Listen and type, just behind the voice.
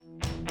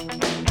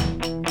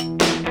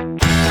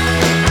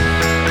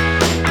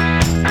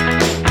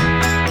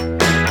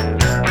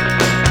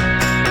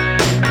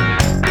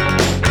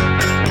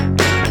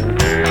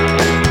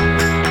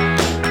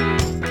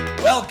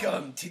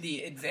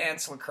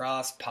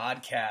Lacrosse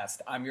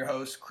podcast. I'm your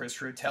host, Chris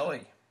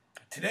Rotelli.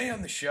 Today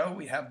on the show,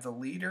 we have the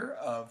leader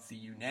of the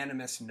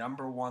unanimous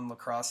 #1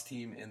 lacrosse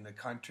team in the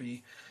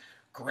country,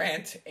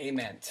 Grant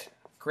Ament.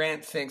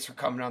 Grant, thanks for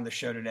coming on the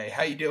show today.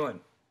 How you doing?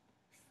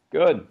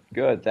 Good.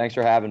 Thanks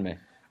for having me.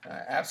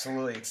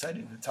 Absolutely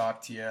excited to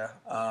talk to you.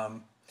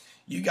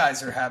 You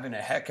guys are having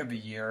a heck of a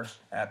year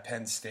at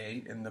Penn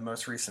State. In the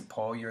most recent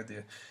poll, you're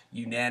the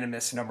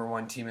unanimous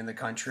 #1 team in the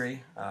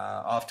country,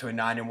 off to a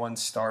 9-1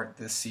 start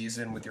this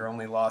season with your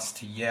only loss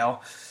to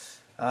Yale.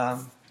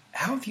 How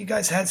have you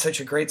guys had such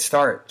a great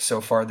start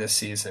so far this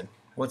season?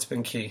 What's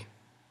been key?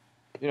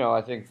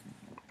 I think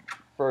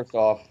first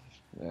off,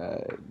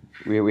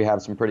 we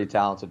have some pretty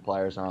talented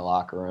players in our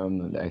locker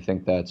room. I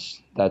think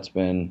that's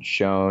been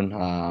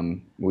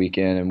shown week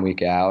in and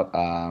week out.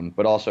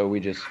 But also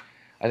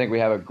I think we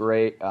have a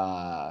great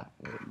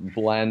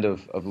blend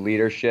of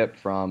leadership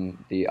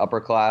from the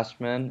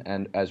upperclassmen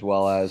and as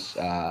well as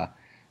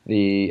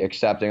the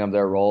accepting of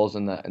their roles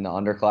in the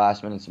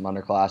underclassmen and some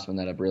underclassmen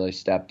that have really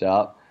stepped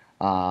up.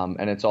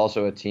 And it's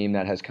also a team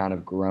that has kind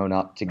of grown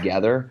up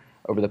together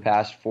over the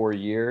past 4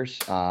 years.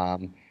 A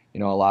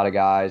lot of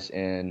guys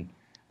in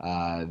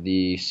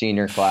the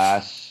senior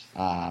class.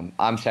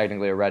 I'm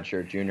technically a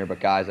redshirt junior, but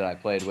guys that I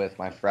played with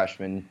my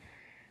freshman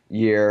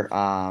year,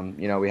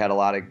 we had a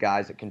lot of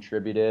guys that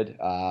contributed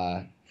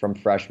from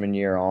freshman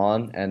year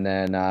on, and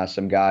then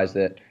some guys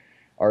that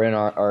are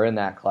in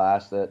that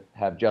class that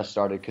have just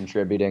started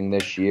contributing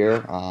this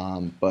year.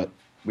 But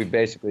we've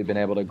basically been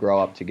able to grow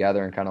up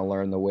together and kind of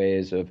learn the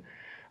ways of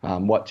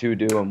what to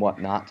do and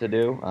what not to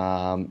do.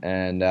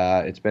 And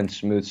it's been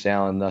smooth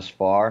sailing thus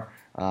far.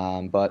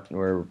 But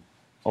we're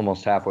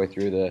almost halfway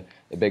through the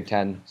Big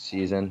Ten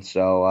season,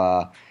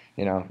 so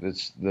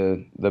it's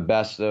the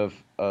best of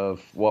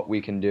what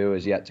we can do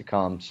is yet to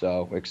come.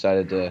 So we're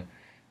excited to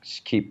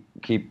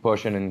keep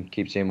pushing and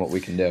keep seeing what we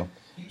can do.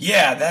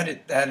 Yeah,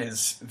 that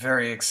is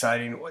very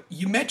exciting.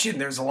 You mentioned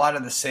there's a lot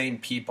of the same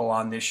people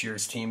on this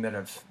year's team that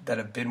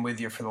have been with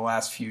you for the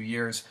last few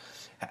years.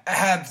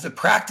 Have the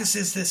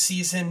practices this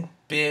season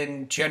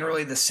been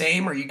generally the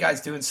same, or are you guys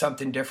doing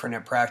something different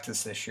at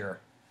practice this year?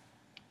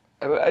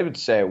 I would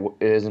say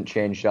it hasn't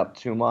changed up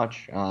too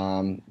much.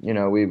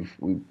 We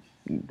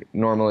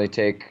normally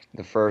take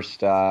the first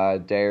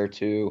day or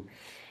two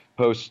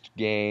post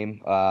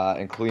game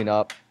and clean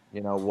up,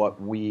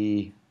 what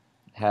we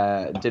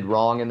did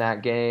wrong in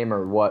that game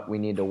or what we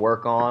need to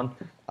work on,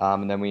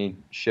 and then we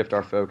shift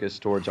our focus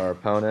towards our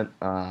opponent,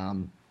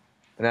 and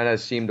that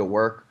has seemed to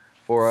work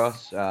for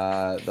us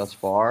thus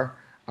far.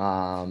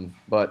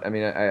 But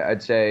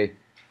I'd say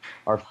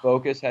our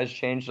focus has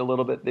changed a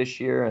little bit this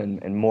year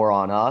and more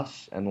on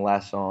us and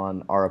less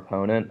on our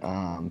opponent.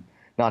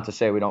 Not to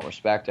say we don't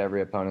respect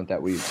every opponent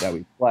that we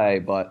play,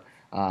 but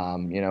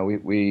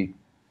we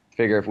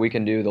figure if we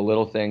can do the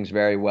little things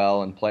very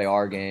well and play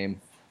our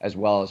game as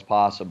well as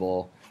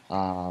possible,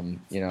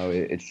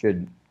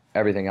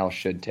 everything else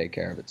should take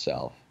care of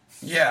itself.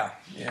 Yeah.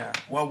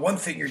 Well, one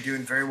thing you're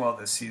doing very well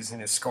this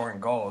season is scoring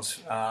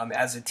goals.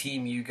 As a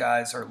team, you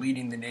guys are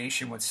leading the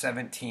nation with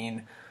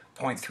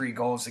 17.3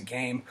 goals a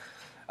game.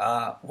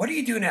 What are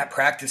you doing at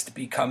practice to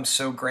become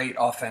so great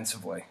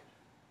offensively?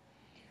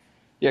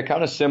 Yeah,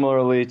 kind of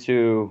similarly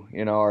to,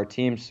 our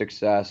team's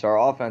success. Our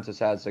offense has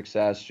had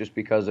success just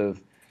because of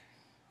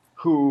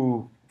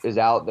who is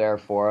out there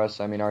for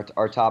us.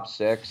 Our top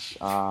 6,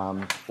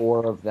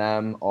 4 of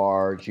them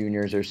are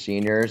juniors or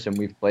seniors, and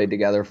we've played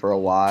together for a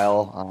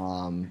while.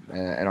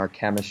 And our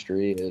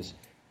chemistry is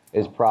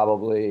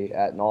probably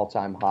at an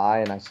all-time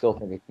high, and I still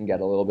think it can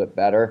get a little bit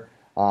better.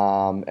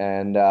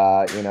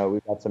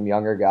 We've got some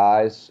younger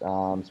guys,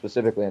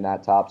 specifically in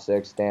that top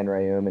 6, Dan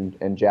Rayum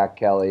and Jack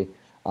Kelly,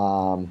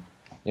 who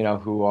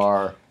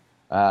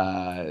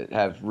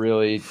have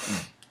really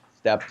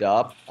stepped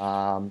up.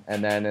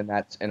 And then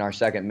in our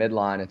second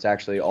midline, it's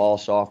actually all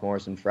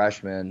sophomores and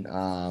freshmen,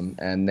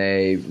 and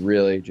they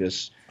really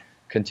just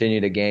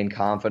continue to gain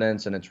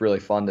confidence, and it's really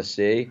fun to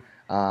see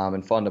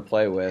and fun to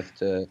play with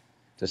to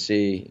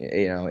see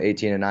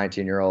 18 and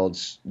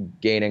 19-year-olds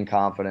gaining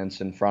confidence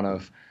in front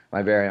of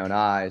my very own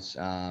eyes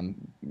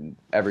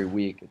every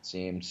week, it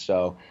seems.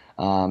 So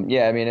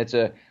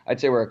I'd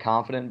say we're a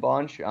confident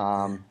bunch,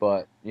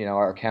 but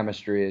our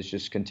chemistry is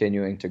just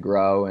continuing to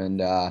grow,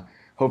 and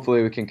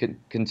hopefully we can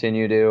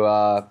continue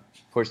to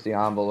push the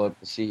envelope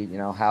to see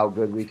how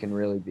good we can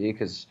really be,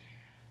 because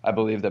I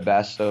believe the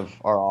best of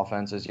our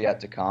offense is yet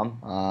to come,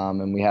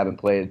 and we haven't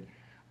played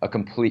a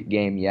complete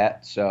game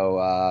yet. So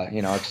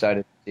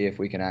excited to see if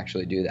we can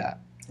actually do that.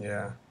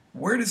 Yeah.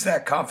 Where does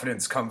that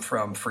confidence come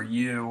from for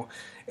you,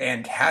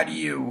 and how do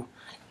you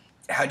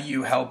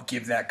help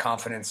give that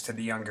confidence to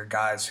the younger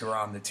guys who are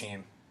on the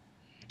team?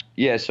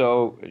 Yeah,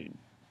 so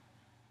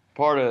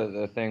part of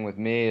the thing with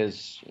me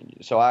is,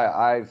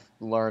 I've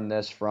learned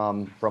this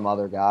from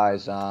other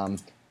guys. When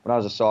I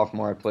was a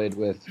sophomore, I played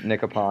with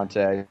Nick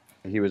Aponte.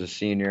 He was a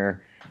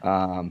senior,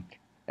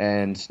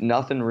 and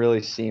nothing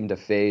really seemed to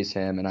faze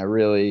him, and I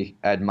really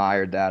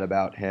admired that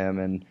about him.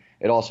 And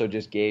it also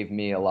just gave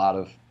me a lot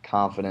of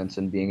confidence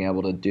in being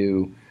able to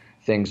do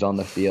things on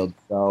the field.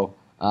 So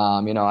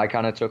I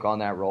kind of took on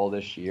that role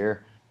this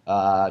year,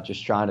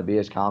 just trying to be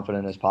as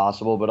confident as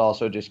possible, but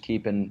also just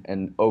keeping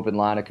an open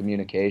line of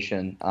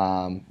communication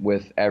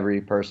with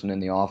every person in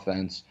the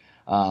offense,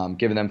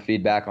 giving them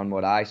feedback on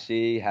what I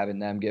see, having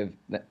them give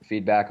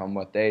feedback on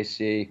what they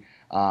see,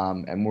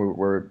 and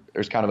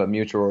there's kind of a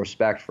mutual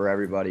respect for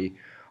everybody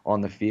on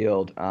the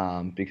field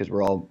because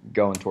we're all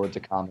going towards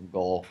a common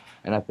goal.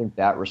 And I think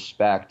that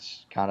respect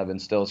kind of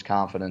instills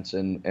confidence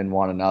in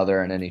one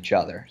another and in each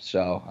other.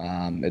 So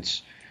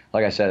it's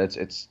like I said,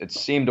 it's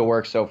seemed to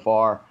work so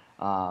far,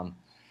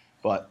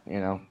 but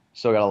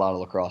still got a lot of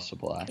lacrosse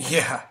supply.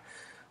 Yeah,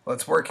 well,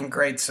 it's working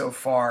great so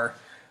far.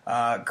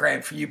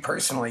 Grant, for you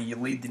personally, you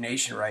lead the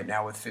nation right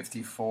now with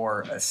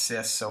 54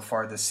 assists so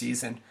far this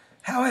season.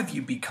 How have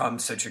you become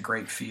such a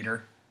great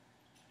feeder?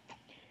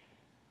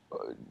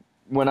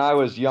 When I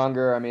was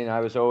younger, I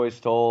was always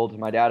told,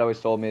 my dad always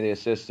told me the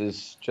assist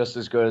is just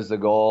as good as the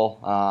goal.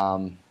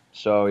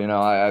 So,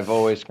 I've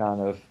always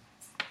kind of,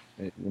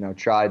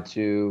 tried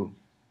to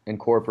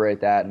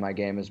incorporate that in my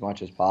game as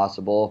much as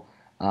possible.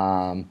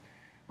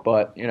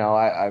 But,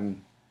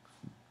 I'm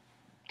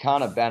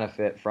kind of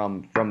benefit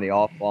from the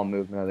off-ball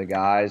movement of the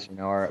guys.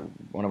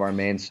 One of our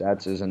main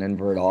sets is an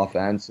invert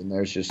offense, and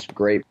there's just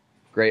great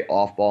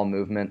off-ball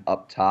movement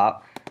up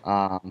top.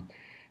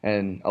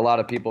 And a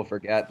lot of people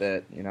forget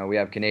that, we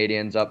have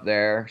Canadians up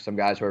there, some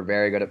guys who are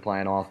very good at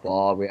playing off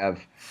ball. We have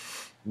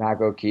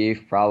Mac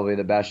O'Keefe, probably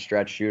the best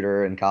stretch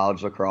shooter in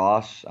college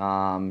lacrosse.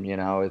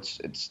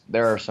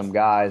 There are some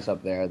guys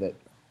up there that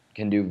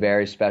can do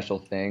very special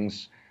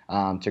things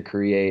to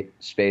create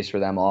space for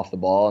them off the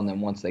ball. And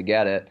then once they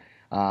get it,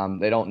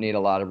 they don't need a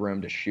lot of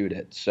room to shoot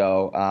it.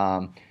 So,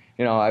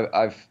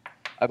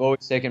 I've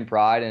always taken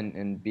pride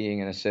in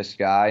being an assist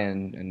guy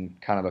and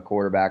kind of a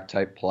quarterback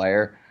type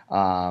player.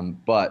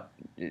 But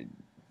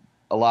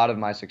a lot of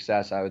my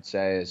success, I would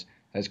say,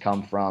 has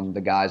come from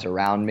the guys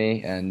around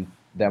me and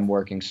them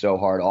working so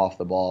hard off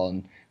the ball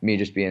and me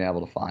just being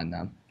able to find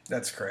them.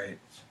 That's great.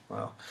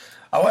 Well,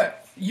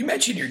 you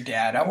mentioned your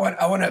dad. I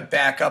want to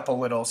back up a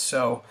little.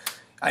 So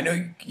I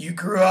know you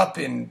grew up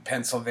in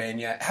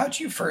Pennsylvania. How'd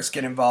you first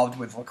get involved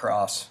with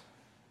lacrosse?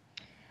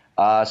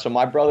 So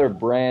my brother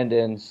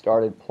Brandon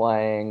started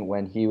playing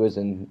when he was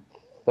in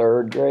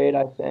third grade,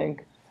 I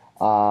think.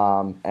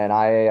 And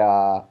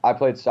I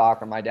played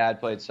soccer. My dad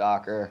played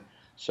soccer,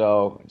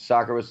 so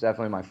soccer was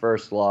definitely my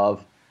first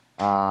love.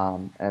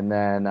 And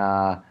then,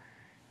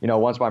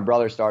 once my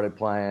brother started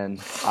playing,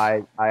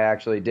 I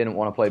actually didn't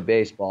want to play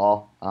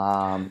baseball.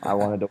 I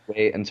wanted to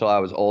wait until I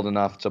was old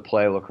enough to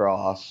play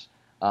lacrosse.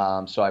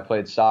 So I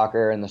played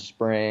soccer in the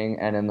spring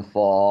and in the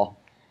fall.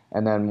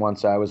 And then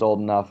once I was old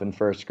enough in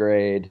first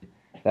grade,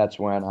 that's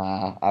when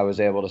I was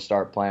able to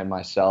start playing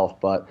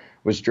myself, but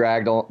was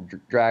dragged along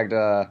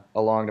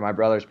to my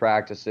brother's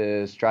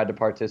practices, tried to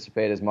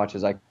participate as much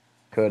as I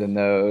could in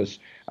those.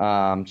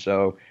 And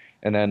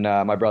then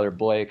my brother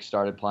Blake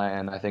started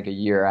playing, I think, a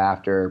year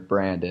after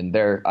Brandon.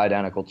 They're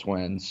identical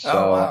twins. So,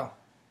 oh, wow.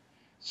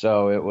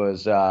 So it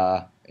was,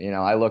 I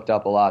looked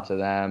up a lot to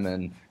them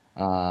and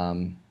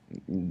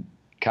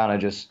kind of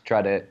just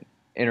tried to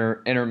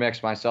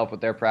intermix myself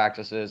with their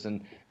practices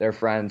and their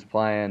friends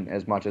playing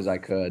as much as I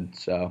could.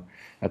 So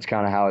that's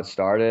kind of how it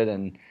started,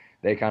 and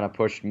they kind of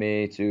pushed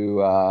me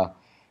to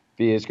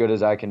be as good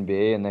as I can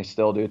be, and they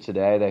still do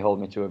today. They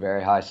hold me to a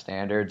very high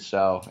standard.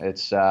 So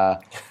it's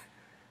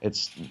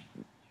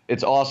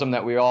awesome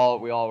that we all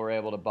were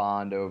able to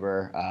bond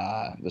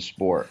over the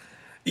sport.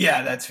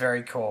 Yeah, that's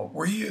very cool.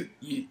 So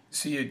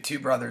you had two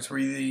brothers. Were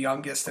you the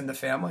youngest in the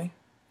family?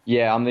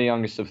 Yeah, I'm the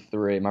youngest of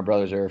three. My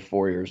brothers are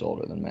 4 years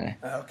older than me.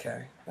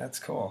 Okay, that's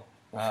cool.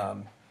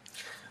 Well,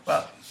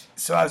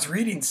 so I was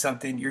reading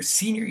something. Your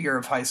senior year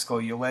of high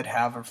school, you led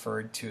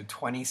Haverford to a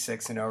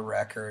 26-0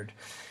 record.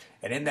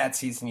 And in that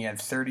season, you had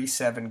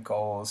 37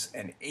 goals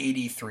and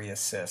 83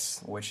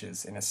 assists, which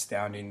is an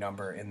astounding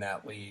number in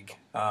that league.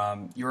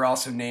 You were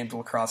also named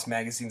Lacrosse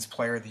Magazine's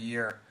Player of the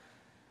Year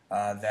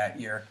that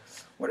year.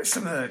 What are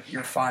some of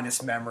your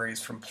fondest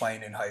memories from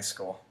playing in high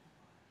school?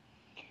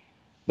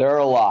 There are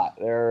a lot.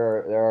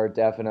 There are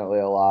definitely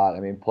a lot. I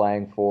mean,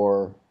 playing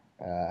for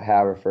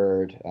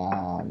Haverford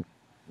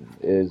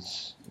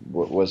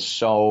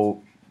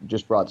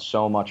just brought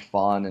so much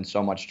fun and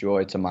so much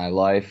joy to my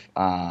life.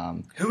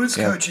 Who was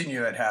coaching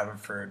you at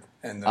Haverford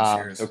in those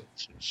years?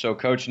 So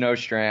Coach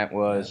Nostrant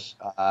was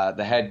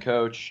the head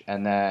coach,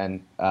 and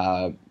then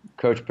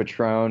Coach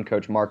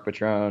Mark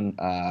Patrone,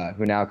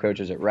 who now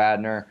coaches at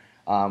Radnor,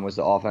 was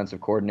the offensive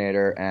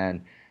coordinator,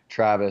 and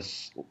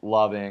Travis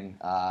Loving,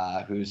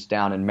 who's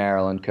down in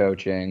Maryland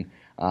coaching,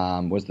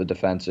 was the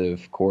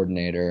defensive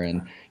coordinator.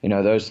 And,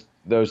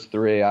 those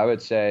three, I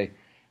would say,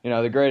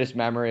 the greatest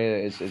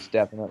memory is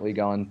definitely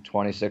going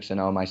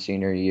 26-0 my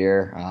senior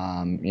year.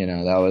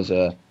 That was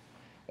a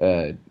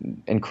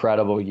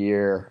incredible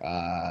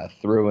year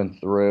through and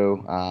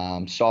through.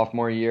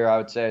 Sophomore year, I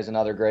would say, is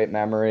another great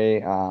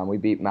memory. We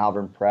beat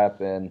Malvern Prep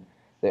in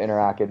the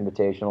Interac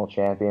Invitational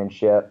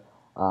Championship.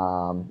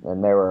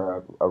 And they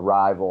were a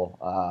rival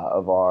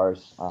of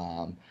ours.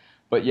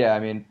 But yeah, I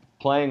mean,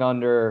 playing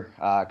under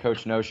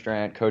Coach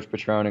Nostrand, Coach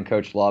Patron, and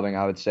Coach Loving,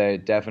 I would say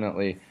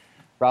definitely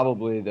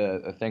probably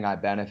the thing I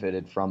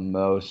benefited from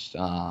most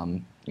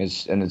and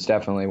it's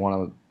definitely one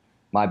of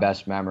my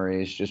best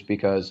memories just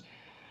because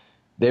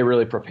they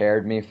really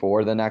prepared me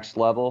for the next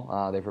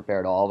level. They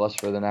prepared all of us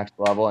for the next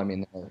level. I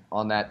mean,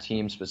 on that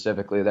team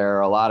specifically, there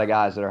are a lot of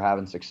guys that are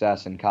having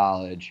success in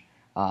college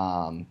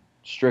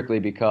strictly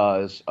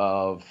because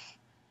of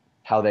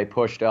how they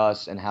pushed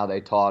us and how they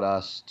taught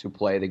us to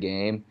play the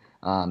game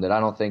that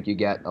I don't think you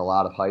get in a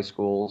lot of high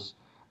schools.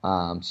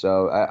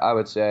 So I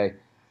would say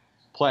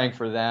playing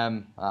for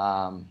them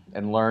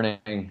and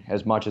learning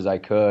as much as I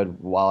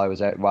could while I was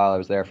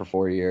there for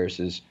 4 years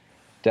is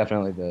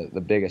definitely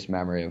the biggest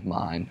memory of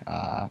mine,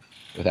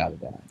 without a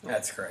doubt.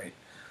 That's great.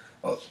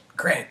 Well,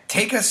 Grant,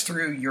 take us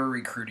through your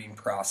recruiting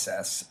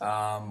process.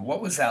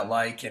 What was that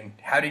like, and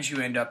how did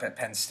you end up at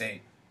Penn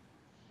State?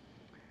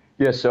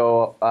 Yeah,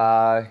 so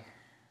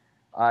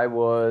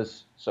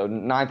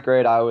ninth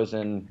grade. I was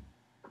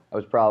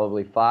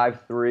probably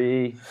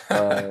 5'3",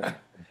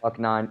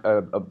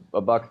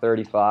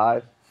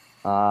 $135.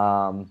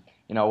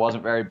 It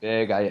wasn't very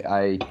big.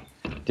 I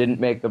didn't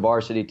make the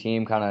varsity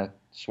team. Kind of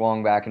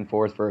swung back and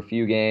forth for a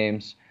few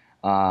games.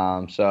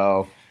 I was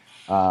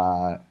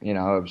a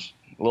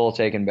little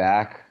taken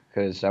back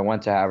because I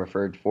went to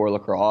Haverford for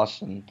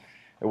lacrosse and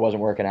it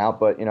wasn't working out,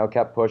 but,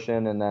 kept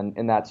pushing. And then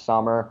in that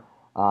summer,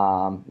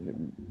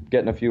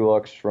 getting a few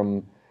looks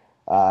from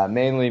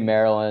mainly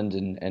Maryland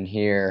and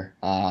here.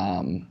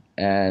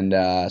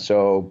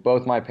 So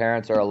both my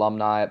parents are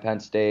alumni at Penn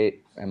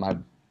State,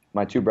 and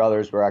my two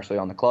brothers were actually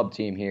on the club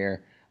team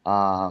here.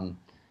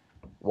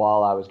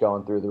 While I was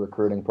going through the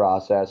recruiting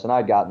process, and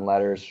I'd gotten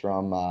letters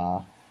from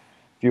a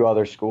few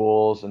other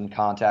schools and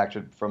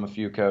contacted from a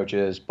few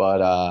coaches,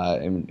 but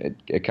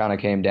it kind of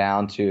came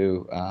down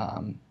to,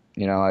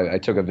 I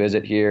took a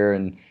visit here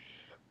and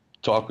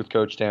talked with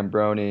Coach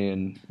Tambroni,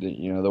 and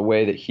the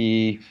way that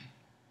he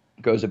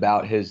goes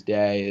about his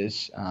day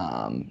is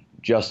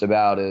just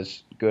about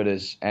as good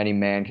as any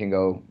man can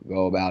go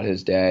about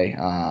his day.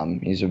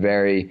 He's a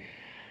very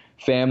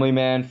family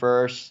man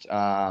first,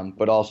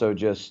 but also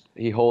just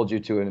he holds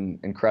you to an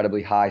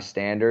incredibly high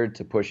standard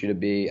to push you to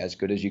be as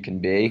good as you can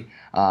be,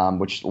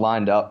 which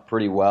lined up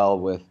pretty well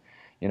with,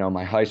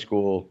 my high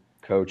school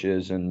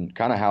coaches and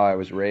kind of how I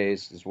was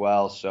raised as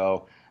well.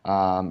 So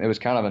it was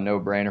kind of a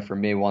no-brainer for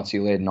me once he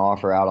laid an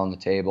offer out on the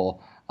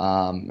table.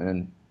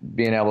 And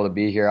being able to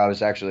be here, I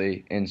was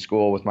actually in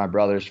school with my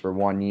brothers for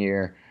 1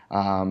 year,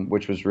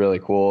 which was really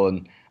cool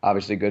and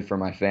obviously good for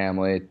my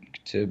family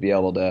to be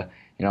able to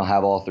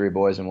have all three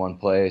boys in one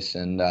place.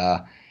 And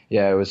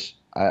it was.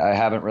 I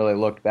haven't really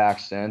looked back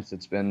since.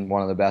 It's been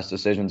one of the best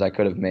decisions I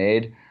could have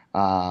made.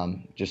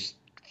 Just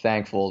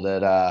thankful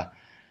that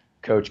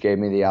Coach gave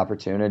me the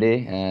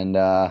opportunity, and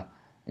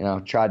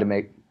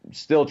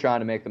still trying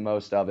to make the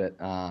most of it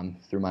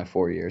through my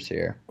 4 years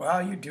here.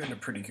 Well, you're doing a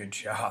pretty good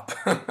job.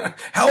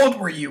 How old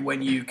were you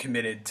when you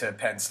committed to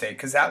Penn State?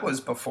 Because that was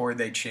before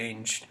they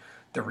changed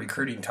the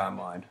recruiting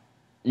timeline.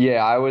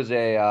 Yeah, it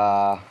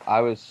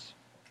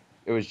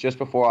was just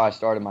before I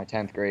started my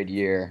 10th grade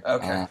year.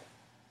 Okay.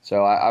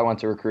 So I went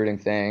to recruiting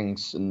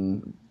things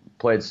and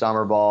played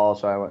summer ball.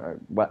 So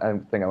I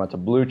think I went to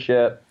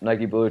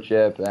Nike Blue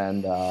Chip,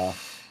 and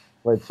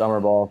played summer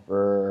ball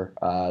for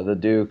the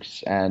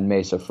Dukes and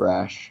Mesa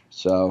Fresh.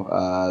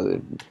 So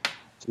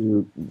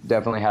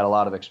definitely had a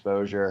lot of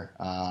exposure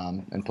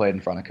and played in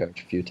front of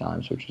Coach a few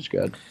times, which was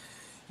good.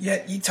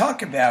 Yeah, you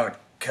talk about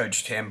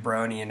Coach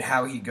Tambroni and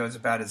how he goes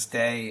about his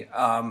day.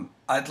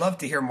 I'd love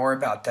to hear more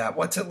about that.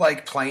 What's it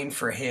like playing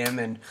for him,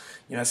 and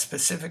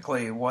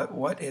specifically,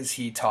 what has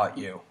he taught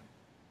you?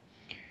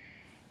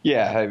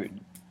 Yeah,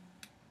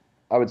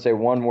 I would say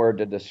one word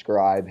to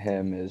describe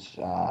him is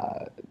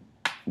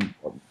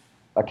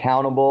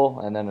accountable,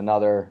 and then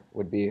another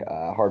would be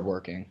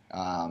hardworking.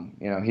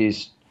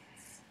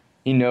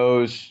 He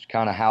knows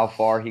kind of how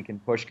far he can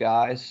push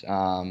guys.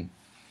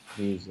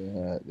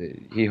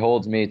 He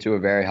holds me to a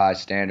very high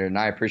standard, and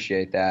I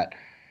appreciate that.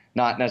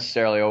 Not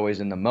necessarily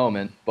always in the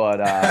moment, but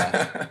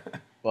I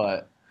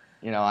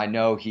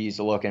know he's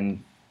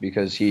looking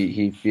because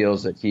he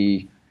feels that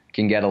he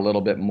can get a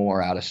little bit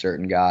more out of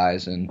certain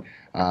guys, and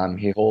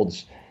he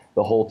holds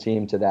the whole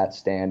team to that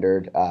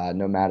standard,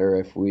 no matter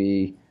if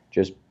we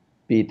just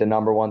beat the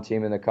number one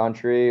team in the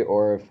country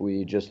or if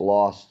we just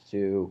lost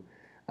to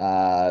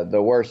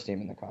the worst team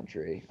in the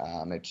country.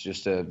 It's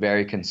just a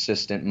very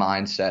consistent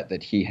mindset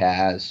that he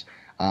has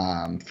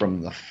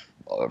from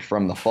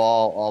the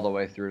fall all the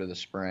way through to the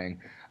spring.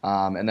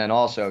 And then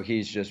also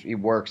he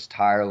works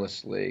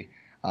tirelessly,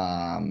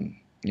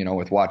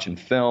 with watching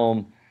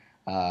film,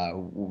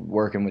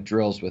 working with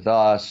drills with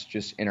us,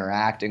 just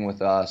interacting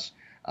with us,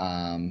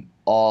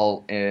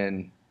 all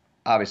in.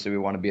 Obviously, we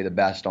want to be the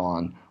best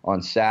on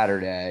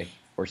Saturday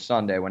or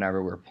Sunday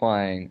whenever we're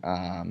playing.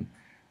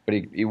 But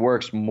he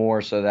works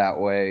more so that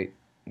way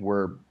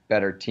we're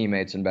better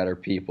teammates and better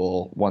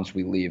people once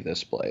we leave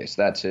this place.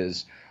 That's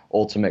his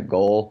ultimate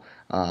goal,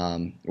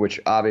 which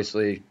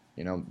obviously,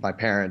 my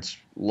parents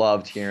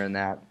loved hearing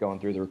that going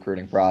through the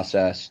recruiting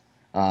process.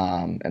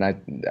 And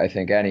I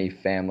think any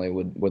family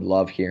would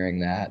love hearing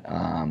that.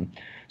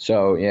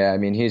 So yeah, I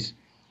mean, he's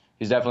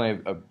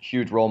definitely a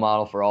huge role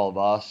model for all of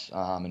us,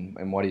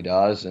 and what he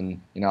does.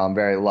 And, I'm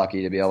very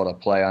lucky to be able to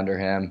play under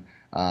him.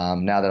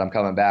 Now that I'm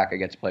coming back, I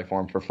get to play for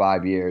him for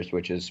 5 years,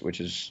 which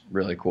is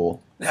really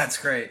cool. That's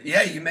great.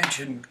 Yeah, you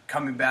mentioned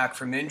coming back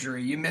from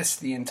injury. You missed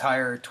the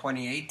entire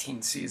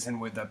 2018 season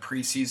with a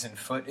preseason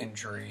foot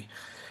injury.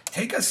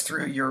 Take us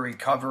through your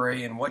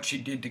recovery and what you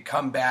did to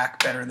come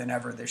back better than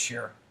ever this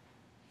year.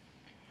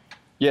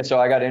 Yeah, so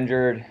I got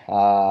injured,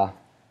 I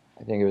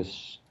think it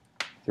was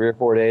 3 or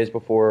 4 days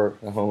before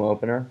the home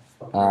opener.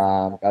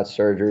 Got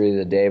surgery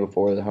the day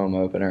before the home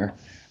opener.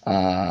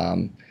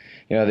 The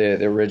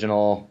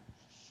original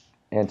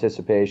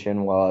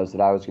anticipation was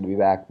that I was going to be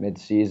back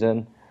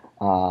mid-season.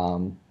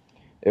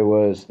 It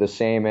was the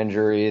same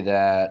injury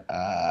that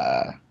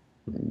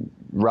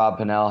Rob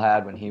Pennell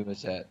had when he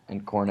was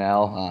in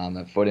Cornell,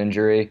 a foot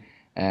injury,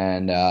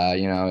 and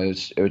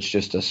it was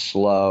just a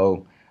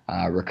slow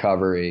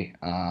recovery,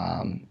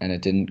 and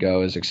it didn't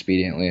go as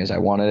expediently as I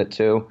wanted it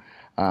to.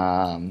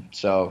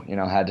 So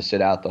had to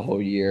sit out the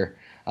whole year,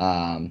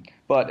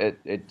 but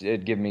it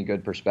did give me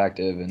good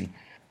perspective and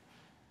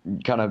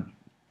kind of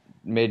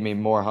made me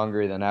more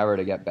hungry than ever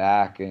to get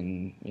back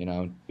and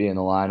be in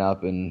the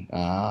lineup and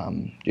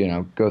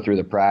go through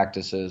the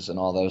practices and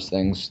all those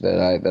things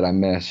that I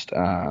missed.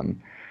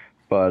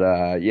 But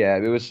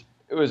it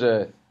was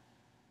a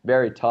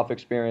very tough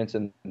experience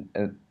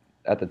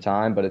at the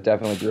time, but it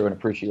definitely grew an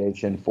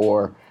appreciation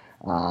for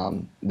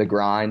the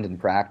grind and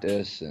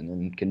practice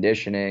and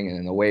conditioning and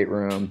in the weight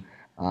room,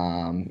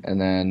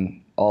 and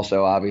then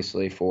also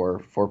obviously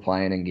for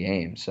playing in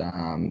games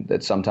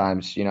that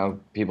sometimes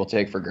people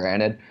take for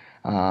granted,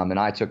 and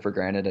I took for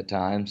granted at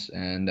times.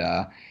 And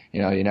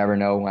you never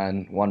know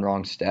when one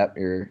wrong step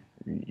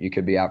you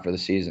could be out for the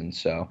season.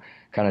 So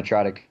kind of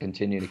try to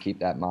continue to keep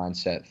that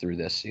mindset through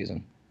this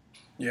season.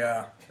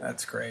 Yeah,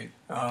 that's great.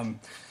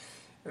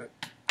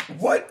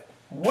 What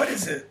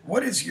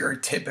is your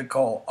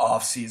typical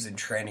off-season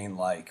training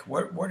like?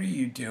 What are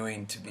you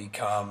doing to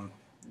become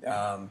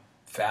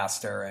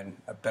faster and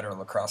a better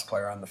lacrosse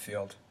player on the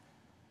field?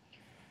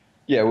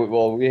 Yeah,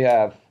 we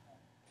have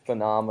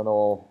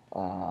phenomenal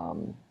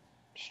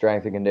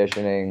strength and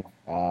conditioning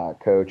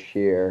coach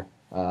here,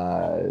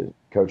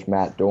 Coach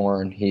Matt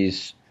Dorn.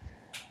 He's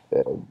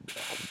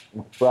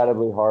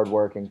incredibly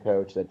hardworking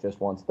coach that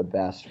just wants the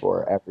best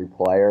for every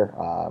player,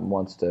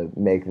 wants to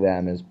make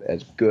them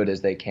as good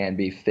as they can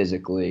be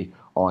physically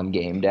on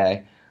game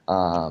day.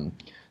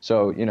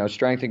 So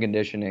strength and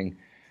conditioning,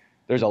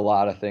 there's a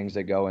lot of things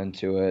that go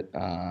into it.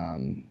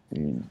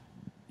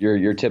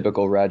 Your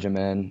typical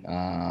regimen,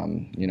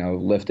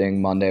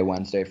 lifting Monday,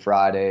 Wednesday,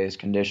 Fridays,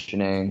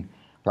 conditioning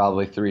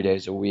probably 3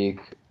 days a week,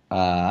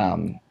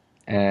 and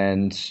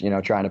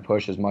trying to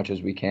push as much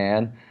as we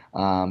can.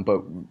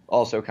 But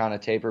also kind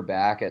of taper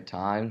back at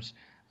times.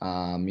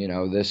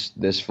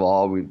 This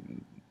fall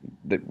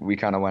we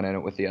kind of went in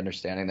it with the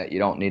understanding that you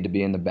don't need to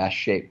be in the best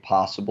shape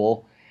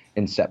possible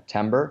in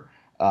September,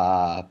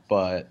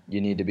 but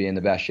you need to be in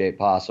the best shape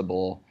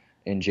possible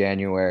in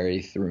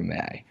January through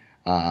May.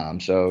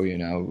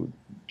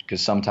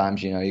 Because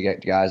sometimes you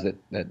get guys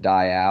that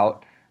die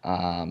out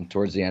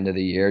towards the end of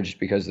the year just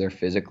because they're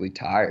physically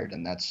tired,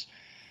 and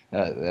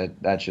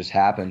that just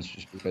happens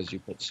just because you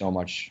put so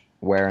much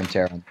wear and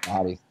tear on the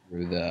body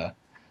through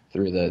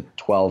the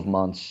 12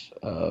 months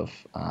of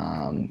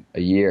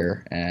a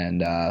year.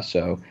 And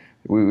so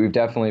we've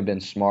definitely been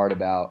smart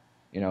about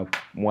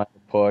when to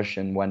push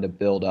and when to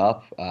build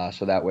up,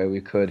 so that way we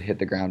could hit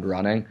the ground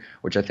running,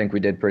 which I think we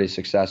did pretty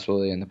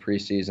successfully in the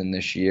preseason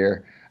this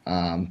year,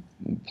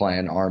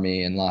 playing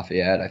Army and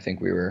Lafayette. I think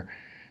we were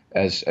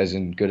as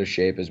in good a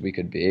shape as we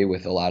could be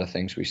with a lot of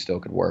things we still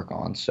could work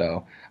on.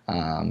 So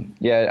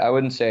I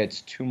wouldn't say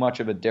it's too much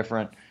of a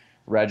different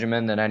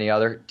regimen than any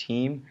other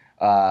team,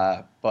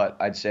 but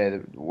I'd say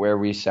that where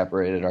we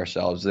separated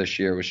ourselves this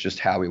year was just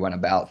how we went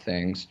about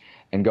things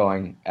and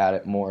going at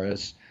it more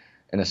as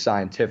in a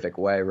scientific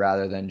way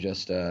rather than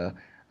just a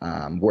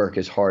work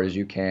as hard as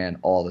you can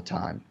all the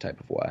time type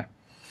of way.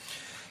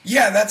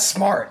 Yeah, that's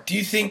smart. Do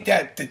you think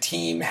that the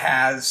team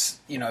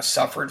has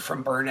suffered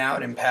from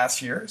burnout in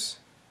past years?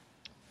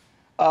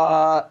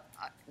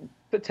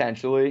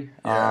 Potentially.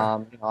 Yeah.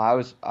 I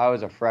was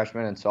a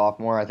freshman and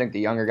sophomore. I think the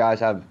younger guys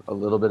have a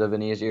little bit of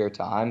an easier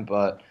time,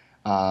 but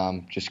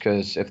just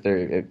because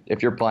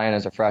if you're playing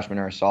as a freshman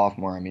or a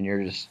sophomore, I mean,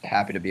 you're just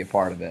happy to be a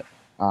part of it.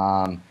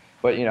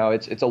 But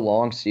it's a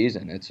long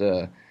season.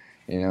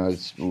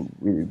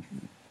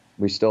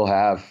 We still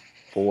have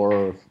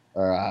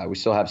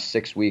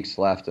 6 weeks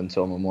left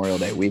until Memorial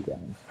Day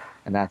weekend,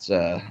 and that's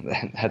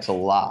a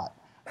lot.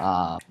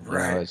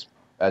 Right.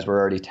 As we're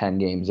already 10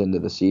 games into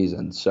the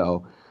season,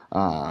 so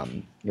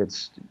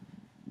it's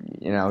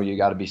you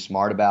got to be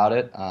smart about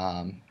it.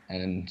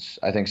 And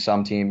I think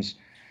some teams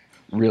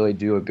really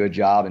do a good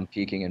job in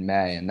peaking in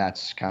May, and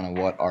that's kind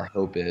of what our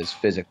hope is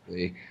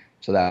physically,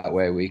 so that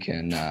way we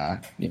can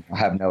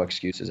have no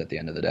excuses at the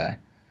end of the day.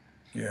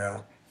 Yeah.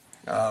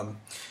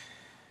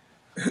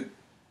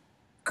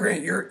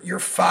 Grant, you're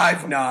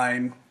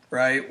 5'9",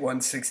 right?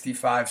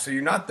 165. So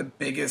you're not the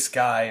biggest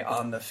guy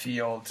on the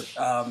field.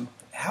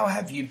 How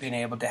have you been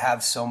able to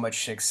have so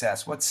much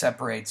success? What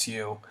separates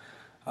you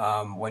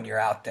when you're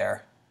out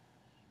there?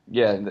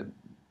 Yeah,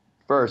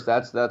 first,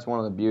 that's one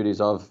of the beauties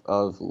of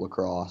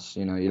lacrosse.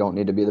 You know, you don't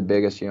need to be the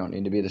biggest, you don't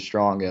need to be the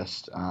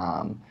strongest.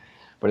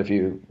 But if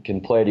you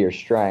can play to your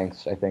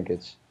strengths, I think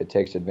it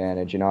takes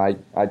advantage. You know, I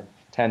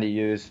tend to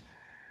use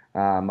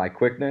my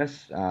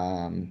quickness,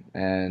 and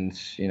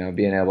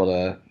being able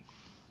to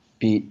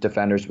beat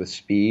defenders with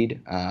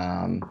speed.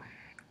 And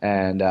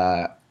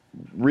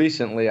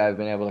recently, I've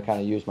been able to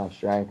kind of use my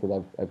strength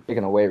because I've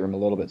taken the weight room a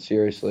little bit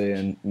seriously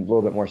and a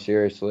little bit more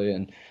seriously,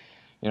 and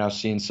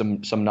seen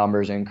some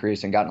numbers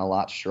increase and gotten a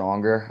lot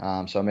stronger.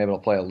 So I'm able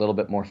to play a little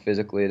bit more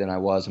physically than I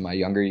was in my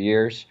younger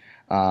years.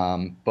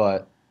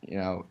 But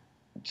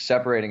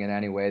separating in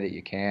any way that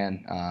you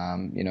can.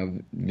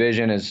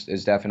 Vision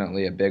is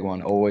definitely a big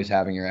one. Always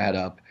having your head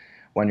up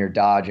when you're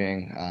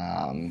dodging,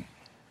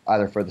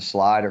 either for the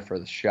slide or for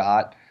the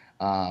shot.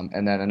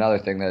 And then another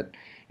thing that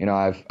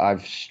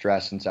I've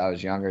stressed since I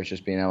was younger is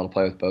just being able to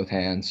play with both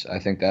hands. I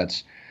think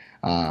that's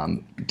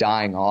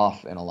dying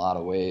off in a lot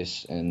of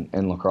ways in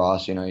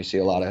lacrosse. You see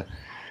a lot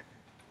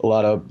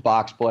of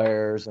box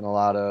players and a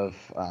lot of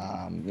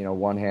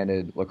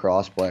one-handed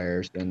lacrosse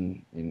players,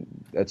 and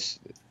that's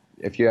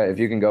if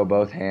you can go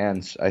both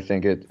hands, I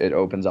think it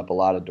opens up a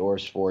lot of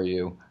doors for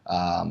you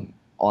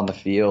on the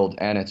field,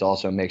 and it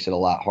also makes it a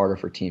lot harder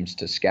for teams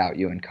to scout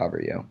you and cover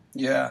you.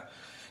 Yeah.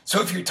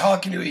 So if you're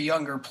talking to a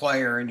younger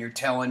player and you're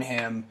telling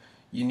him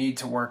you need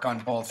to work on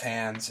both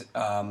hands,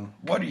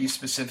 what are you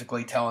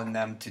specifically telling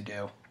them to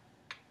do?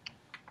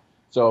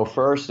 So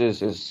first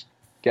is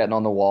getting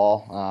on the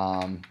wall.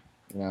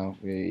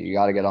 You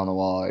got to get on the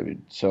wall.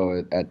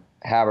 So at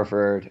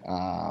Haverford,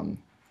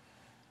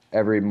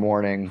 every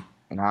morning,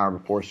 an hour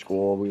before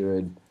school,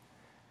 the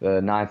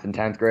 9th and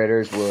 10th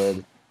graders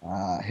would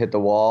hit the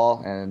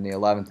wall, and the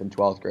 11th and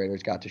 12th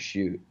graders got to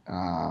shoot.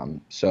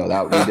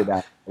 So we did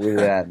that. We did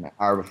that an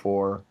hour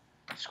before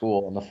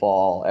school in the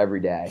fall every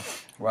day.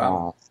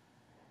 Wow.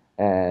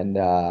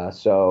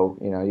 So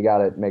you got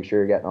to make sure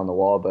you're getting on the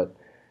wall, but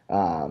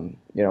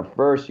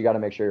first you got to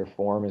make sure your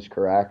form is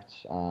correct.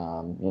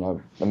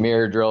 The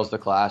mirror drill's the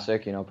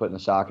classic. Putting the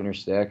sock in your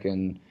stick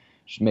and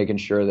just making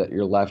sure that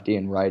your lefty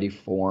and righty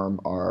form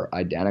are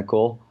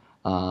identical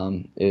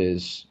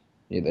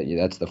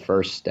that's the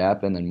first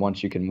step. And then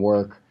once you can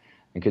work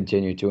and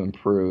continue to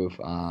improve,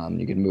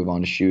 you can move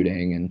on to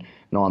shooting and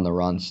on the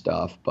run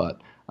stuff.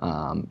 But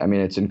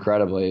it's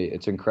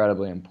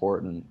incredibly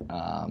important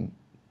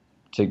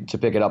to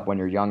pick it up when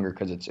you're younger,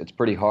 because it's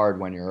pretty hard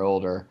when you're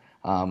older.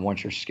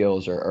 Once your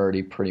skills are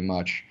already pretty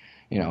much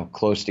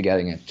close to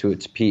getting it to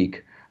its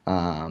peak.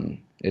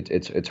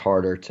 It's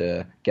harder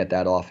to get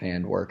that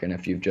offhand working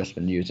if you've just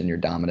been using your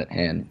dominant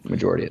hand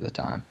majority of the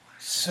time.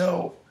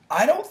 So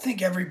I don't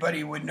think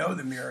everybody would know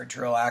the mirror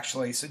drill,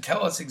 actually. So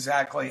tell us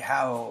exactly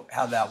how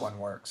that one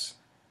works.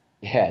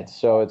 Yeah,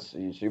 so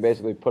you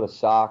basically put a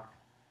sock,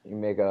 you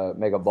make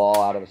a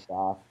ball out of a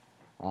sock,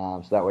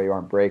 so that way you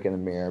aren't breaking the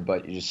mirror,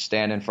 but you just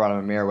stand in front of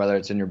a mirror, whether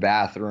it's in your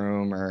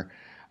bathroom or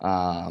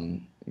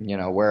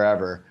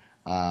wherever,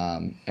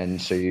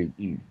 and so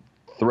you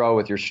throw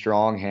with your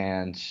strong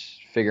hands,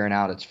 figuring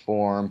out its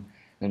form.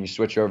 Then you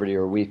switch over to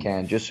your weak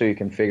hand just so you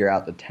can figure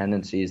out the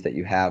tendencies that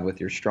you have with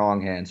your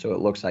strong hand, so it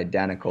looks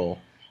identical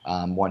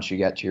once you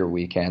get to your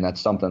weak hand. That's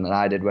something that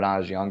I did when I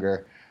was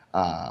younger,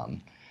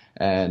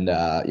 and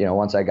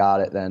once I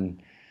got it,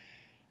 then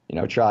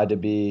tried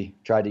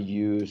to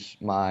use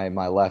my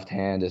left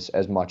hand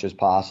as much as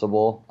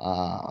possible.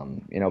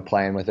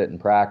 Playing with it in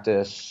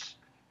practice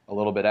a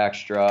little bit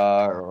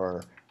extra,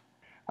 or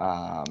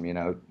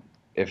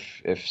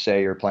if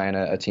say you're playing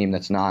a team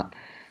that's not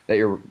that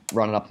you're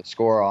running up the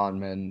score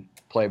on, and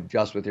play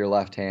just with your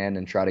left hand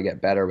and try to get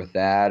better with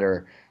that,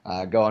 or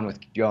going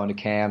to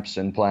camps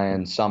and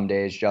playing some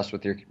days just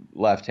with your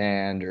left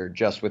hand or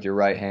just with your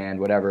right hand,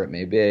 whatever it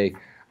may be.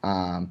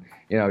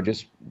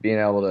 Just being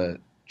able to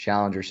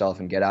challenge yourself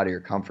and get out of your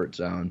comfort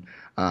zone.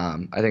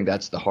 I think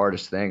that's the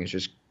hardest thing, is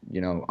just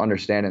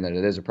understanding that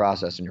it is a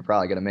process and you're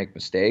probably going to make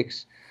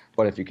mistakes,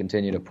 but if you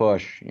continue to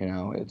push,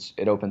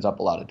 it opens up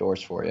a lot of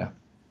doors for you.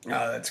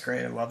 Oh, that's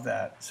great. I love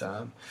that.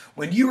 So,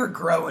 when you were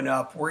growing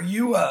up, were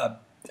you a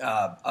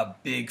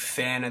big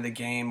fan of the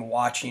game,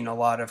 watching a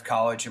lot of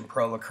college and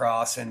pro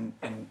lacrosse? And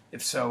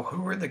if so,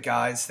 who were the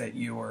guys that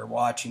you were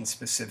watching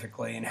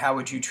specifically, and how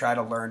would you try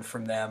to learn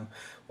from them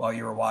while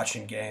you were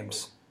watching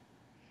games?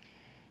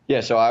 Yeah,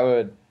 so I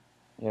would,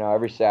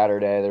 every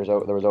Saturday there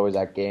was always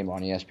that game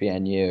on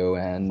ESPNU,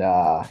 and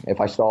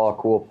if I saw a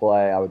cool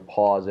play, I would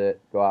pause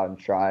it, go out and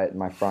try it in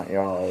my front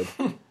yard.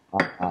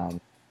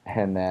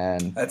 And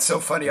then That's so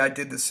funny. I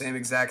did the same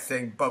exact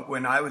thing, but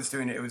when I was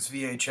doing it, it was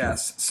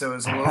VHS, so it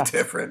was a little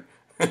different.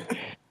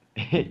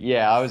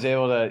 yeah, I was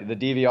able to. The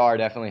DVR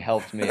definitely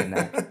helped me in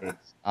that case.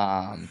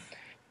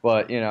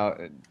 But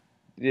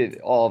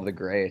all of the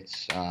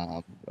greats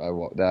that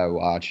I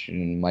watched,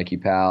 Mikey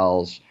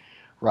Pals,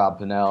 Rob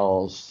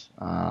Pennell's,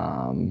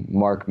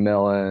 Mark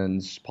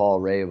Millen's, Paul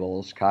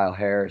Rabel's, Kyle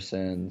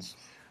Harrison's,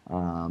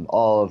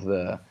 all of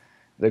the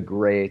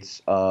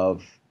greats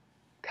of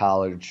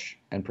college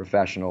and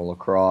professional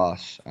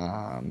lacrosse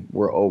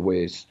were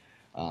always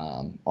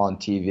on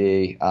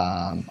TV.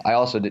 I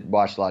also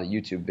watched a lot of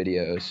YouTube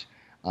videos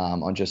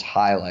on just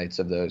highlights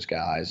of those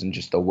guys and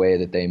just the way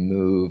that they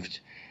moved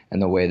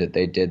and the way that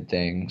they did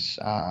things.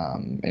 I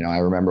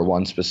remember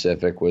one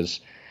specific was,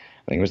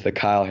 I think it was the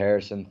Kyle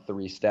Harrison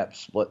 3-step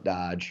split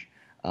dodge.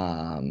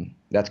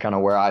 That's kind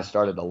of where I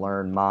started to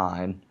learn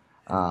mine.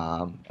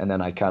 And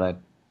then I kind of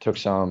took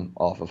some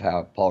off of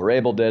how Paul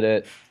Rabel did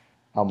it,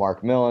 how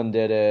Mark Millen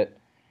did it,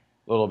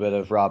 a little bit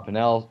of Rob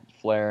Pennell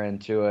flair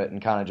into it,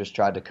 and kind of just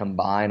tried to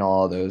combine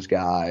all of those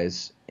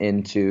guys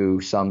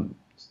into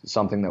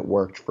something that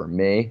worked for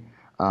me.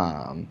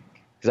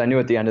 Because I knew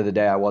at the end of the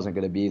day I wasn't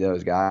going to be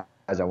those guys.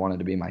 I wanted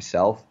to be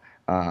myself,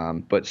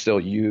 but still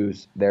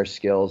use their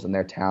skills and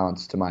their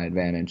talents to my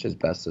advantage as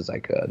best as I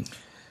could.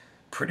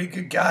 Pretty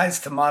good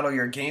guys to model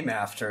your game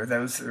after.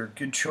 Those are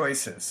good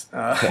choices.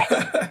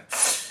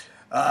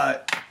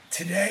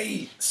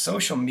 Today,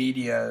 social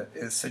media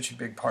is such a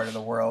big part of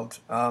the world.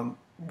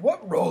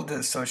 What role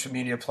does social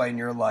media play in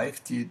your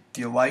life? Do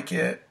you like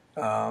it,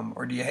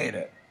 or do you hate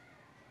it?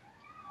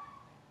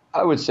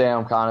 I would say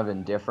I'm kind of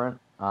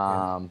indifferent.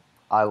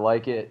 I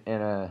like it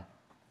in a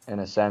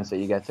sense that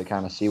you get to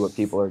kind of see what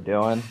people are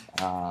doing,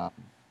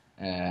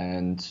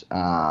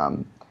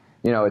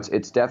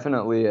 it's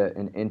definitely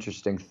an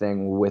interesting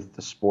thing with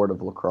the sport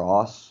of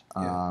lacrosse,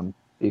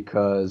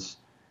 because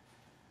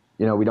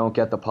we don't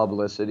get the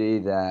publicity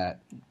that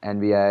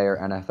NBA or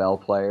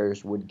NFL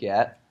players would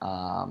get.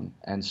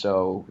 And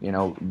so,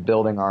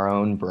 building our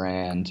own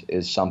brand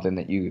is something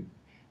that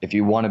if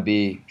you want to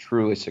be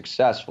truly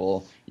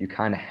successful, you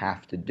kind of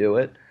have to do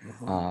it.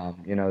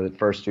 Mm-hmm. The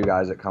first two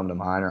guys that come to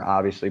mind are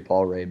obviously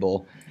Paul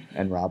Rabel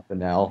and Rob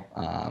Pennell.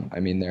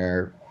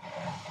 They're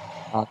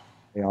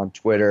on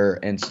Twitter,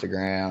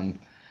 Instagram,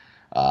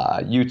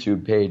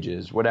 YouTube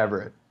pages,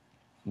 whatever it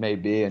may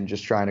be, and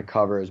just trying to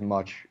cover as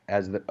much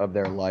of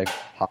their life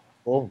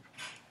possible.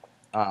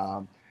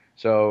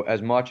 So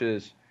as much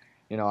as,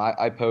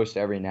 I post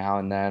every now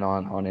and then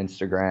on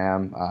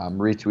Instagram,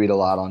 retweet a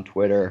lot on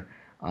Twitter.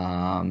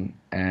 But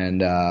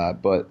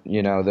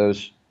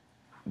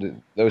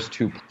those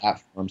two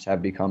platforms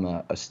have become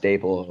a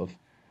staple of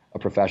a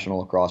professional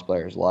lacrosse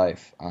player's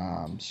life.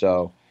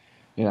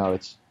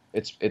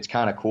 It's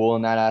kind of cool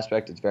in that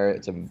aspect.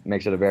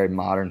 Makes it a very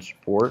modern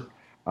sport.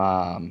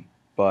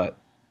 But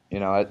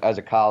as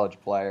a college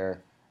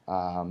player,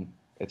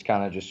 it's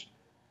kind of just,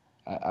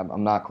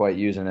 I'm not quite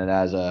using it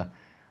as a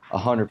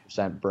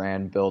 100%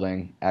 brand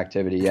building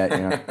activity yet.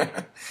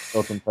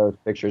 Still can post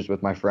pictures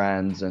with my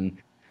friends and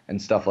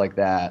stuff like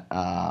that,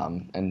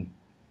 and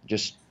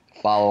just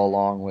follow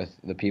along with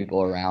the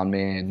people around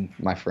me and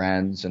my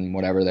friends and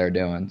whatever they're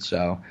doing.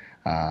 So,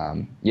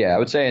 I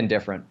would say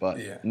indifferent,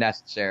 but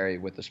necessary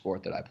with the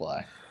sport that I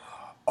play.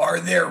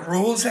 Are there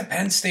rules at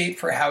Penn State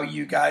for how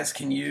you guys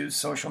can use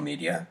social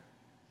media?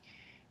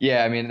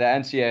 Yeah, I mean, the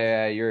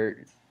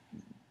NCAA,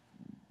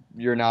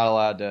 you're not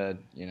allowed to,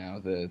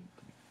 the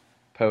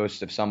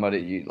post if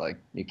somebody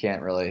you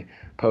can't really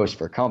post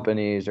for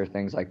companies or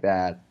things like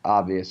that,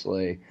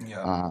 obviously.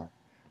 Yeah.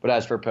 But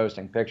as for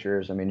posting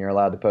pictures, I mean, you're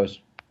allowed to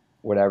post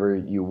whatever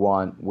you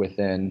want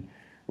within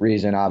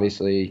reason.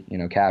 Obviously,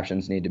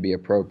 captions need to be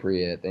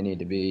appropriate. They need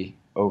to be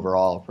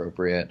overall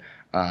appropriate.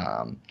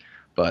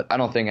 But I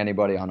don't think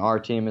anybody on our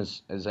team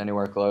is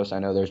anywhere close. I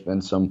know there's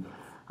been some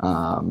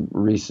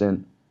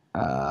recent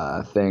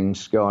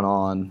things going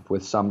on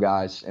with some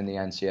guys in the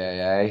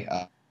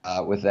NCAA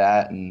with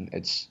that, and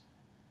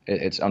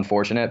it's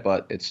unfortunate,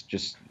 but it's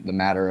just the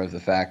matter of the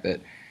fact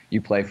that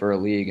you play for a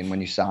league, and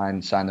when you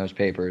sign those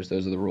papers,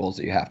 those are the rules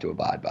that you have to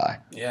abide by.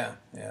 Yeah.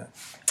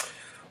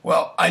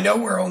 Well, I know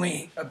we're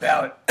only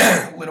about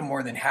a little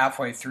more than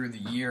halfway through the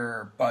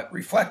year, but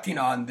reflecting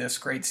on this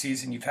great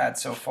season you've had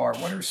so far,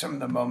 what are some of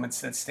the moments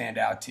that stand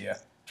out to you?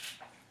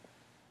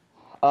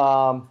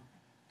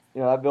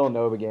 That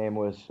Villanova game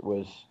was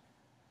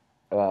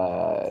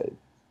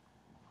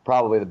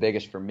probably the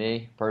biggest for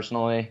me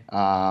personally.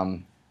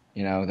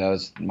 That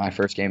was my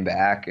first game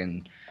back,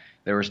 and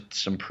there was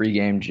some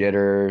pregame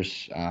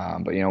jitters.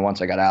 But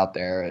once I got out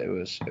there, it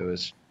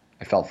was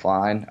I felt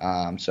fine.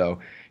 So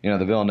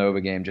the Villanova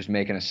game, just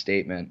making a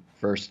statement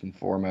first and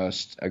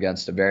foremost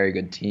against a very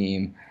good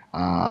team,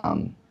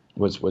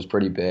 was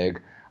pretty big.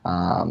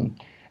 And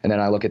then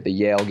I look at the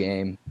Yale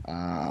game.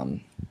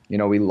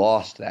 We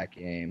lost that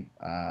game,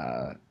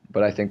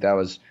 but I think that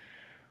was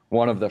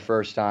one of the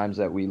first times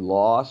that we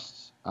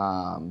lost,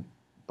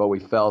 but we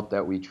felt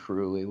that we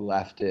truly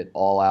left it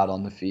all out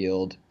on the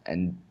field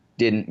and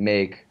didn't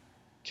make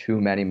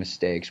too many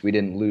mistakes. We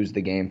didn't lose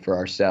the game for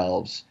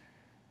ourselves.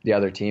 The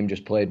other team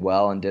just played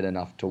well and did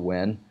enough to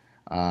win.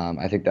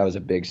 I think that was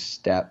a big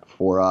step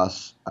for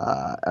us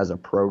as a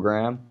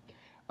program.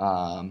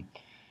 And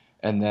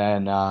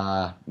then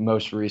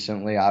most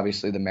recently,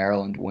 obviously, the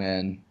Maryland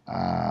win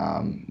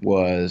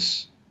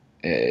was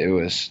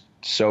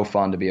so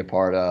fun to be a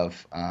part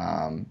of.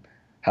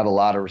 Have a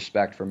lot of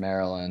respect for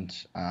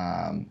Maryland.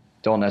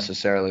 Don't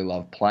necessarily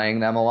love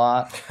playing them a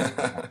lot.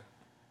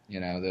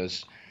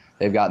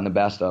 They've gotten the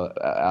best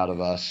out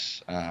of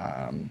us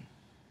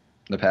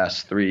the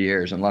past 3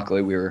 years, and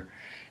luckily we were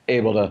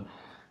able to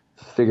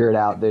figure it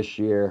out this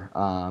year,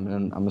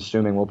 and I'm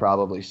assuming we'll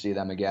probably see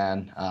them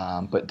again.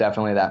 But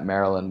definitely that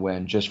Maryland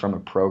win, just from a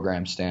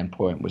program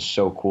standpoint, was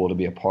so cool to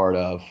be a part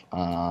of.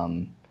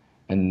 And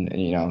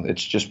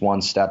it's just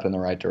one step in the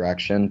right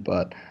direction,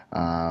 but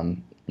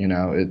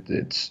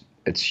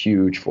it's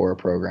huge for a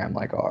program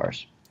like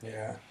ours.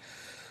 Yeah.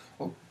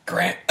 Well,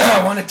 Grant,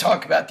 I want to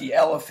talk about the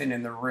elephant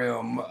in the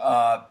room.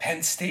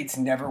 Penn State's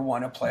never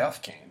won a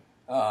playoff game.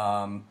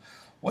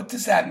 What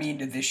does that mean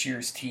to this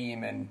year's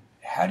team, and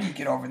how do you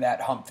get over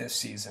that hump this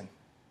season?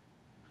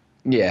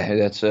 Yeah,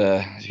 that's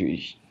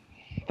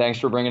thanks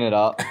for bringing it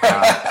up.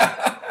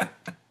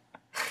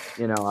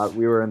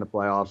 We were in the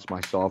playoffs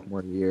my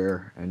sophomore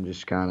year and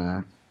just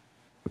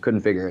we couldn't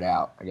figure it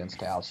out against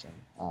Towson.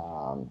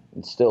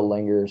 It still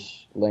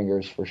lingers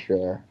for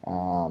sure.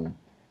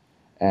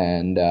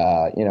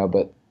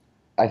 But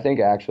I think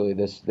actually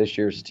this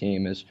year's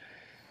team is,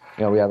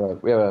 we have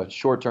a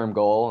short-term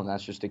goal, and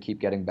that's just to keep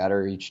getting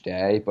better each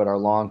day. But our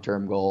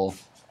long-term goal,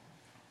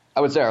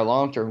 I would say our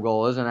long-term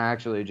goal isn't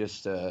actually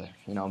just to,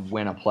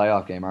 win a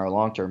playoff game. Our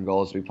long-term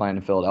goal is to be playing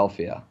in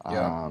Philadelphia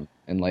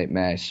in late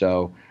May.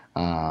 So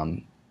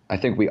I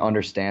think we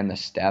understand the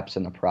steps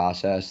and the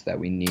process that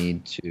we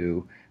need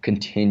to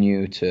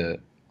continue to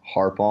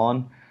harp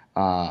on.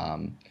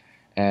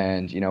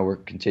 We're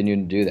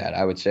continuing to do that.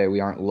 I would say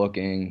we aren't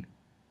looking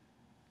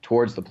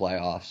towards the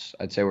playoffs.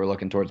 I'd say we're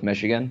looking towards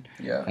Michigan,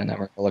 and then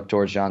we're going to look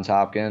towards Johns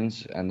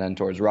Hopkins, and then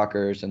towards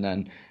Rutgers, and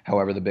then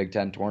however the Big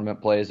Ten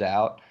tournament plays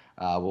out,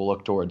 we'll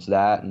look towards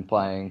that and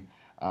playing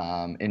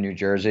in New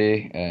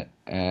Jersey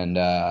and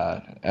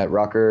at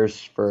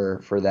Rutgers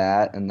for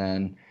that, and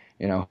then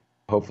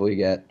hopefully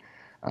get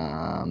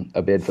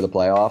a bid for the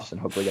playoffs and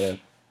hopefully get a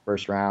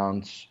first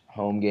round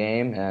home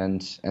game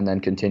and then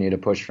continue to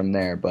push from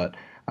there. But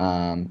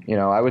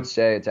I would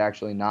say it's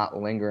actually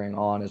not lingering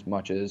on as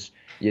much as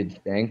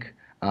you'd think.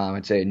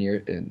 I'd say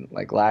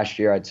like last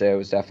year, I'd say it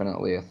was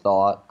definitely a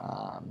thought.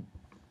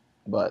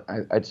 But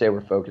I'd say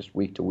we're focused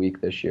week to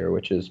week this year,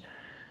 which is,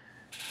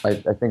 I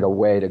think, a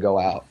way to go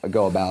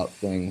about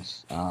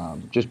things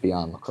just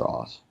beyond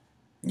lacrosse.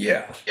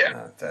 Yeah.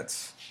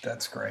 That's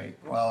great.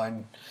 Well,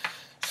 and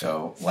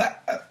so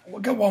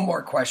we'll get one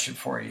more question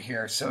for you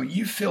here. So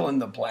you fill in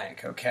the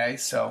blank, okay?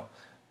 So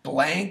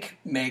blank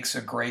makes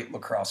a great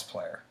lacrosse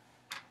player.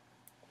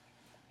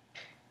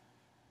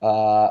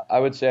 I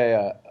would say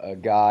a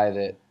guy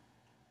that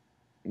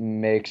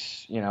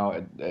makes,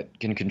 that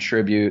can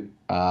contribute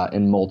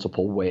in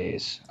multiple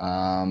ways,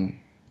 and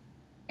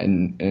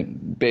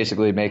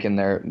basically making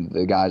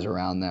the guys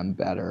around them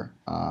better.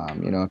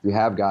 If you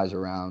have guys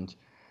around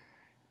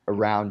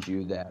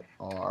you that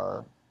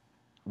are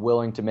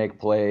willing to make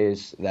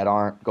plays that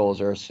aren't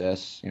goals or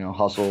assists,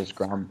 hustles,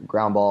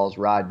 ground balls,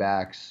 ride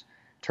backs,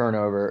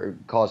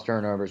 cause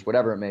turnovers,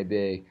 whatever it may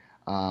be,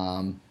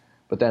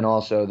 but then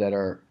also that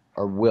are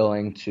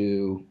willing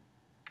to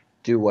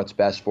do what's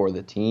best for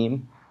the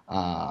team,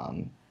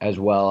 as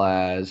well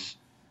as,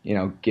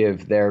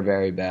 give their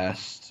very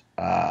best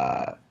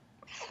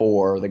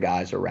for the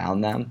guys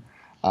around them.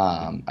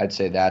 I'd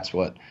say that's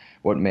what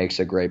makes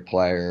a great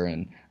player.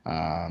 And,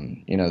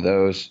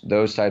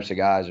 those types of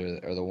guys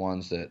are the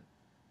ones that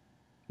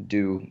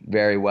do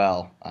very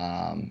well,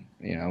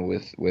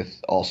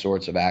 with all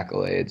sorts of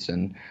accolades.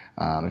 And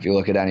if you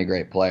look at any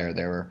great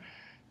player,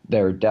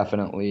 they're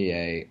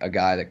definitely a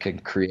guy that can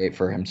create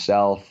for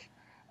himself,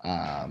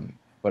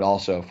 but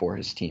also for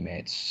his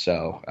teammates.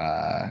 So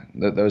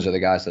those are the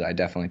guys that I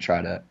definitely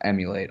try to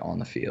emulate on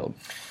the field.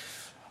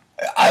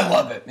 I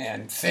love it,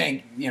 man.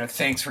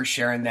 Thanks for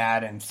sharing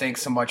that, and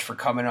thanks so much for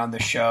coming on the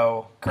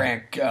show.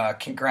 Grant,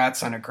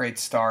 congrats on a great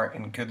start,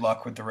 and good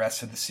luck with the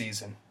rest of the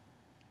season.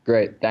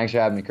 Great. Thanks for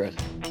having me, Chris.